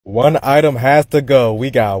One item has to go.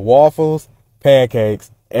 We got waffles,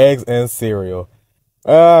 pancakes, eggs, and cereal.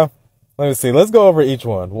 Let me see. Let's go over each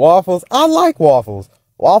one. Waffles. I like waffles.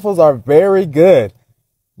 Waffles are very good.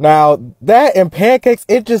 Now, that and pancakes,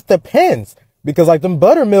 it just depends. Because like them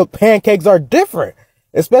buttermilk pancakes are different.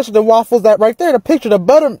 Especially the waffles that right there, the picture, the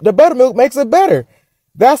buttermilk makes it better.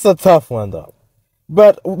 That's a tough one though.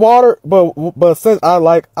 But since I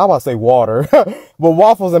want to say water, but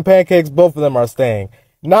waffles and pancakes, both of them are staying.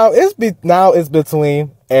 Now it's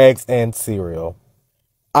between eggs and cereal.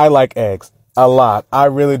 I like eggs a lot. I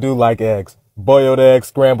really do like eggs. Boiled eggs,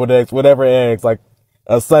 scrambled eggs, whatever eggs, like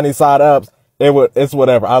a sunny side ups. It's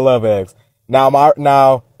whatever. I love eggs.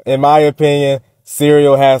 Now, in my opinion,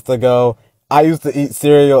 cereal has to go. I used to eat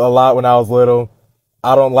cereal a lot when I was little.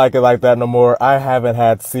 I don't like it like that no more. I haven't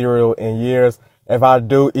had cereal in years. If I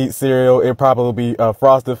do eat cereal, it probably be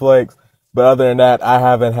Frosted Flakes. But other than that, I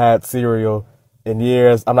haven't had cereal in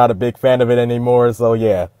years. I'm not a big fan of it anymore. So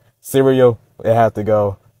yeah, cereal, it has to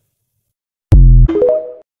go.